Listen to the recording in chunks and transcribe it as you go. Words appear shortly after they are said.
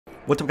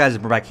What's up, guys?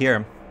 We're back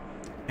here,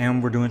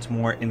 and we're doing some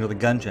more Into the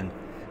Gungeon.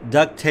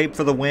 Duct tape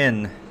for the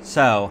win.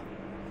 So,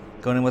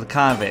 going in with a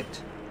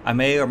Convict. I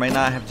may or may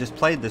not have just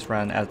played this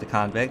run as the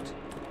Convict,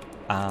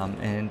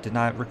 and did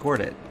not record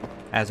it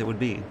as it would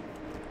be.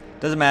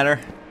 Doesn't matter.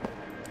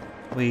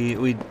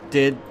 We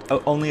did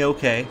only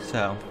okay,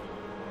 so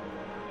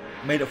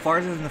made it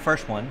farther than the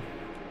first one,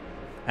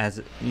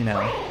 as you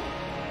know,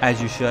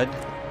 as you should.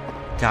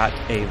 Got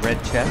a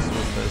red chest,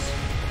 which was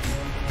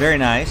very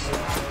nice.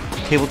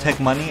 Cable tech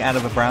money out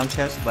of a brown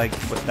chest, like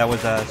that was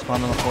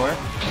spawned on the floor.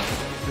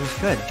 It was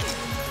good.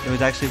 It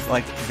was actually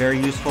like very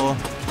useful.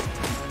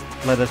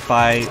 Let us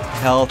buy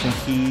health and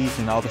keys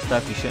and all the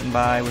stuff you shouldn't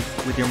buy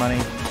with your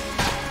money.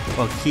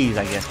 Well, keys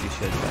I guess you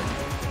should,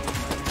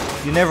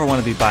 but you never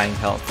want to be buying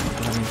health.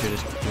 That means you're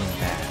just doing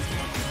bad.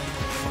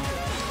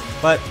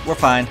 But we're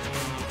fine.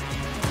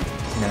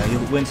 You know, you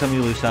win some,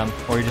 you lose some,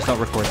 or you just don't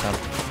record some.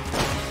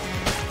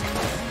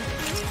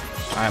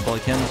 Alright,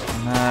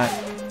 Bullykins,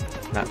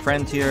 not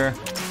friends here.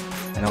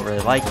 I don't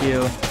really like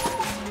you.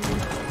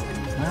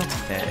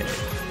 Okay.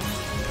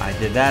 I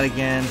did that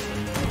again.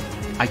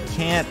 I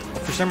can't,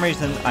 for some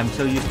reason, I'm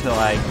so used to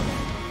like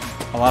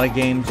a lot of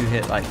games you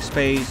hit like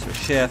space or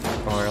shift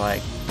or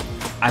like,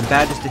 I'm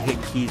bad just to hit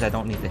keys I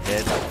don't need to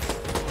hit.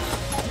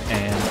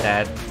 And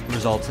that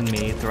results in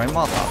me throwing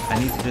Molotov. I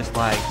need to just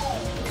like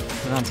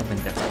put on something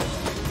different.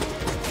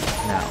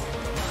 Now,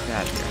 get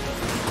out of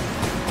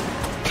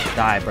here.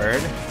 Die,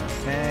 bird.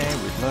 Okay,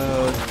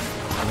 reload.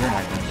 You're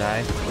not gonna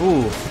die.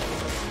 Ooh.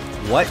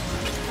 What?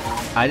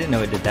 I didn't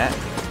know it did that.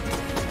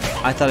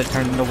 I thought it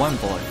turned into one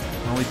bullet.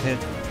 I only hit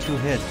 2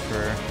 hits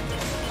for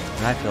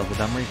what I feel is a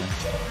dumb reason.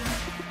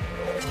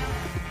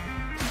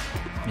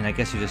 I mean, I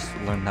guess you just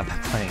learned that by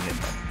playing it,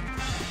 but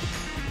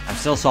I'm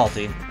still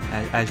salty,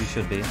 as you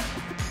should be.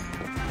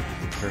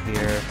 We're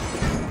here.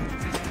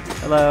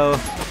 Hello,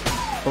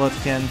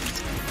 Bulletkin.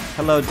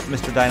 Hello,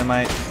 Mr.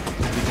 Dynamite.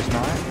 Did we just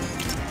not?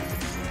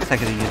 I guess I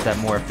could have used that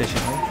more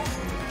efficiently.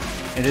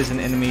 It is an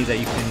enemy that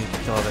you can use to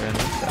kill other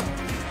enemies, so.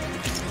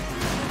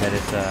 But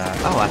it's,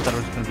 oh, I thought it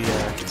was going to be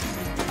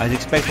I was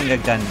expecting a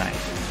gun knife.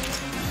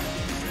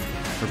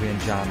 For being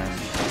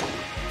honest.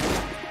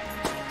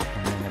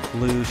 And then a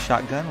blue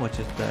shotgun, which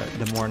is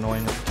the more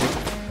annoying of the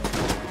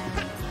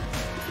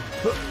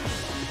two.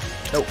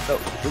 No,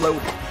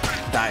 reload.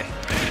 Die.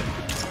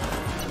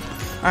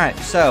 Alright,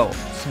 so,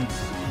 since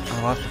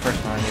I lost the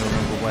first one, I don't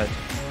remember what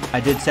I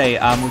did say.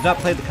 We've not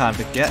played the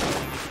Convict yet.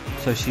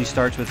 So she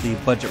starts with the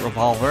budget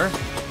revolver.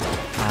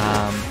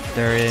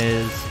 There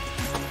is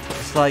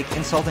it's like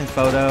insulting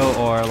photo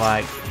or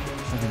like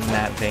something in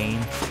that vein.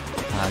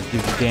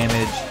 Gives you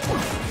damage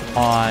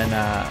on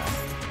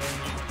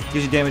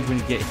gives you damage when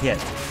you get hit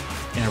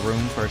in a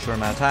room for a short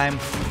amount of time.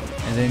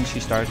 And then she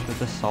starts with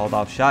the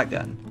sawed-off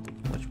shotgun,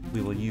 which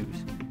we will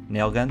use.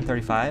 Nail gun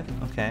 35.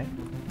 Okay.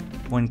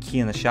 1 key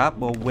in the shop.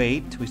 We'll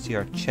wait till we see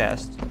our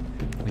chest.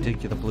 We did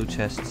get the blue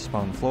chest to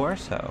spawn on the floor,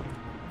 so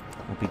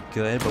will be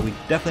good, but we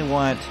definitely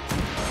want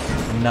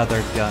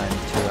another gun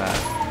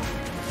to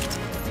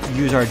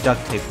use our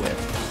duct tape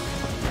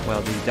with.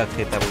 Well, the duct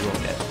tape that we will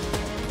get.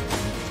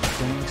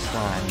 Dang,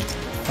 slime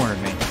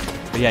cornered me.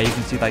 But yeah, you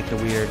can see like the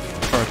weird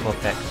particle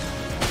effect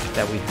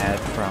that we had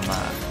from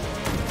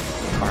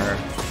our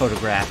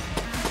photograph.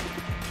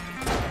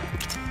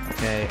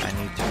 Okay, I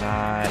need to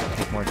not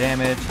take more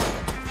damage.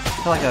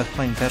 I feel like I was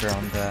playing better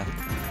on the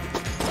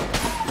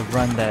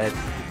run that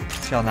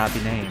shall not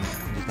be named.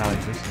 It does not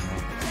exist anymore.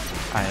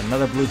 Alright,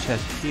 another blue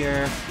chest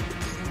here.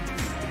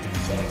 And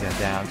then we go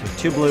down to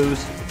 2 blues.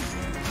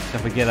 So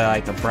if we get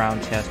like a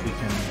brown chest, we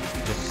can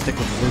just stick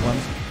with the blue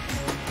ones.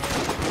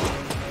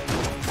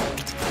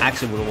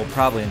 Actually, what we'll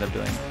probably end up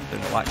doing,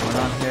 there's a lot going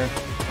on here,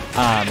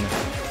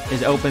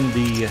 is open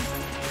the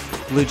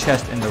blue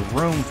chest in the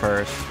room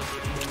first,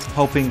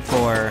 hoping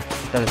for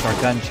that it's our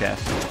gun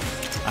chest.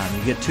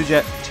 You get 2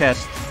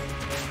 chests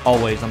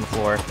always on the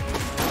floor.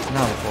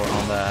 Not on the floor,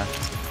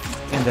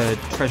 in the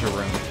treasure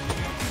room.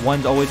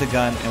 One's always a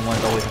gun, and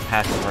one's always a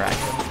passive or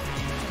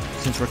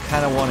active. Since we're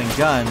kind of wanting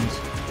guns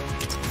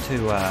to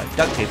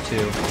duct tape to,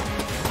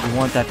 we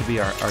want that to be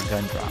our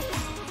gun drop.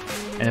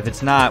 And if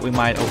it's not, we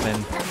might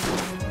open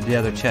the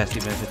other chest,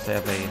 even if it's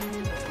of a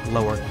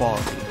lower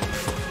quality.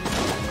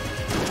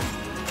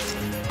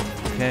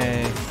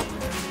 Okay.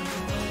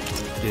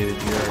 Dude,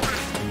 you're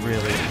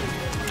really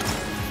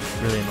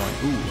annoying.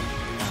 Ooh.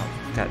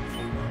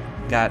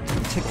 Got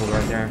tickled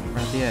right there,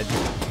 right at the edge.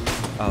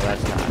 Oh,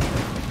 that's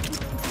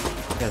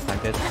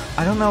not good.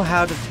 I don't know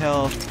how to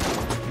tell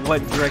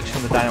what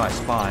direction the dynamite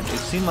spawned. It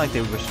seemed like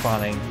they were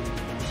spawning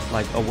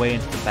like away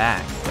into the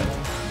back, but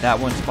that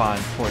one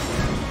spawned towards me,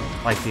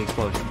 like the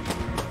explosion.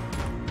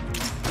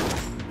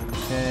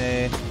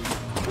 Okay.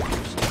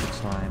 Stupid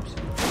slimes.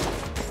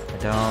 I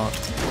don't.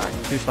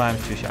 Alright, 2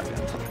 slimes, 2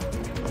 shotguns. So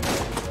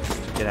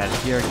get out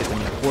of here, get them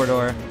in the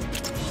corridor.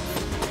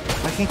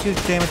 Why can't you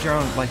damage your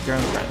own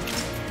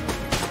friends?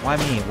 Why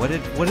me? What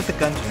did the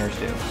Gungeoners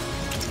do?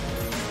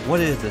 What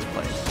is this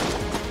place?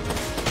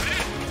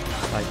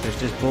 Like, there's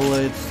just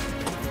bullets.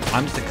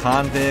 I'm just a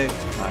convict.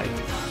 Like,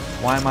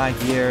 why am I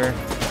here?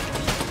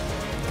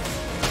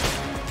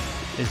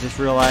 Is this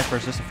real life or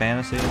is this a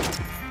fantasy?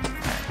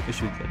 Alright, we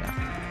should be good now.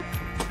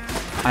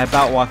 I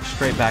about walked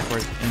straight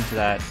backwards into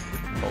that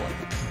bullet.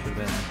 Would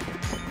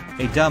have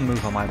been a dumb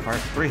move on my part.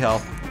 3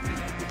 health.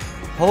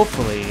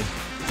 Hopefully,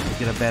 we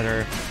get a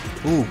better...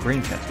 Ooh,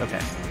 green chest. Okay.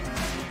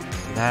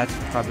 So that's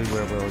probably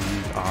where we'll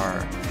use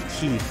our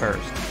key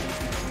first.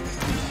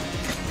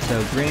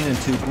 So green and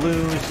 2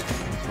 blues.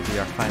 This will be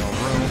our final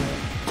room.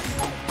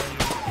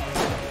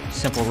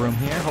 Simple room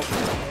here,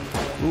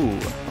 hopefully. Ooh.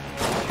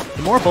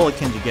 The more bullet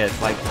kins you get,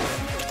 like,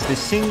 the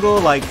single,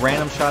 like,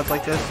 random shots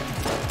like this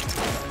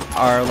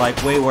are,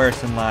 like, way worse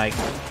than, like,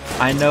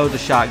 I know the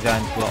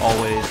shotguns will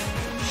always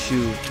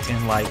shoot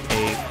in, like,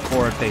 a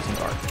forward-facing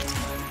arc.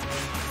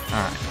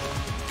 Alright.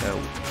 So,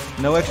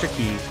 no extra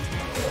keys.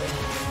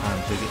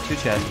 So we get 2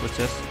 chests. What's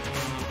this?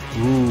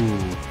 Ooh.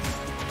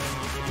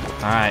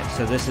 Alright,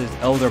 so this is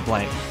Elder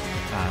Blank.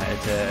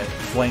 It's a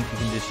blank you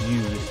can just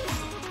use.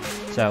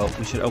 So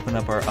we should open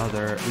up our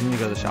other... We need to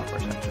go to the shop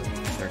first, actually.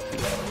 There are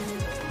keys.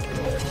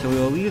 So we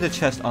will leave the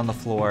chest on the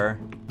floor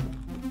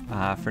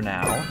for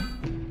now.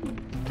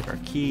 Take our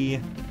key.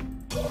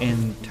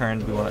 In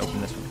turn, we want to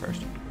open this one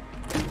first.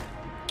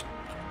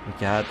 We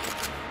got...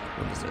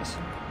 What is this?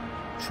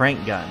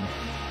 Trank gun.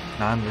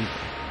 Non-lethal.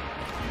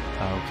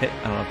 Okay,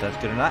 I don't know if that's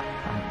good or not.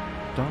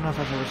 I don't know if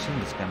I've ever seen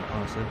this gun,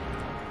 honestly.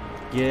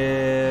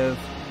 Give...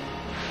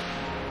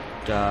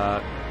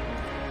 Duct.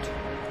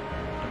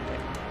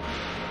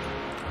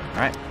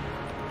 Alright.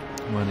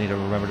 I'm gonna need to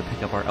remember to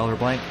pick up our Elder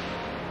Blank.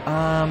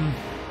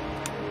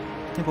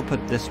 I think we'll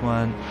put this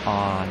one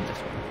on this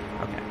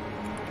one. Okay.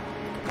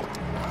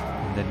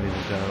 And then we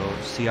will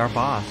go see our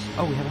boss.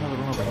 Oh, we have another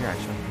room over here,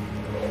 actually.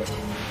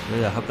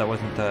 Really, I hope that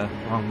wasn't the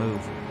wrong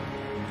move.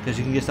 Because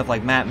you can get stuff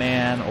like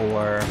Matman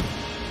or...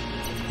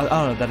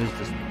 Oh no, that is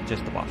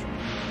just the boss room.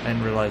 I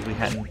didn't realize we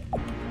hadn't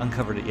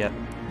uncovered it yet.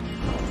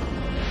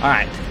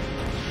 Alright.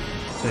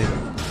 So,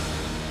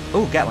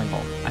 oh, Gatling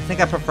Bolt. I think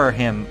I prefer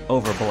him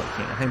over Bullet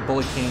King. I think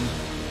Bullet King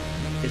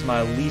is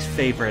my least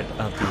favorite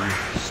of the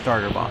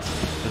starter bosses.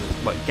 Because it's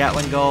what,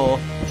 Gatling Gull,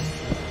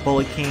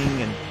 Bullet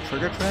King, and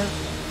Trigger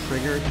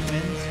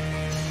Twins?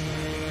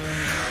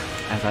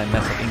 As I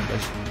mess up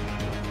English.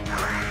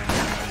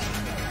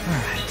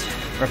 Alright.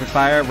 Rapid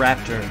Fire,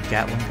 Raptor,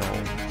 Gatling Gull.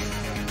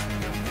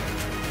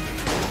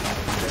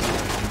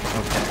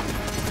 Okay.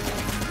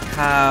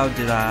 How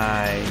did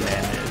I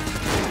manage?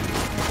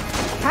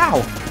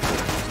 How?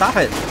 Stop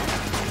it!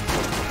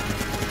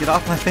 Get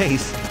off my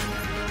face! I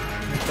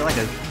feel like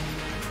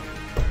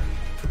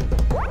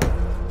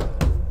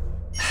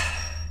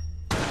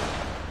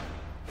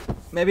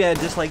Maybe I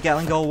dislike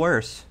Gatling Gull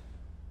worse.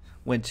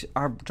 Which,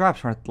 our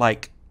drops weren't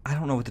like... I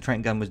don't know what the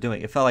Trank gun was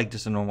doing. It felt like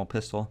just a normal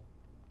pistol.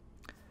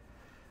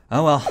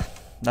 Oh well.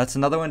 That's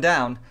another one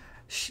down.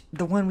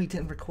 The one we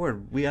didn't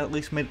record. We at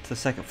least made it to the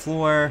 2nd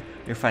floor.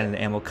 We were fighting the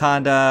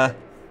Amoconda.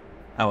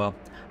 Oh well.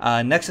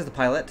 Next is the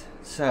pilot.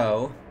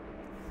 So...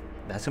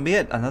 That's gonna be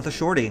it. Another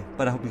shorty.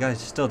 But I hope you guys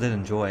still did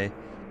enjoy.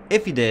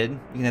 If you did, you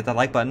can hit that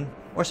like button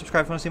or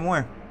subscribe if you want to see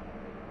more.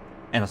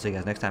 And I'll see you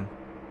guys next time.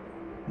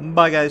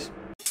 Bye, guys.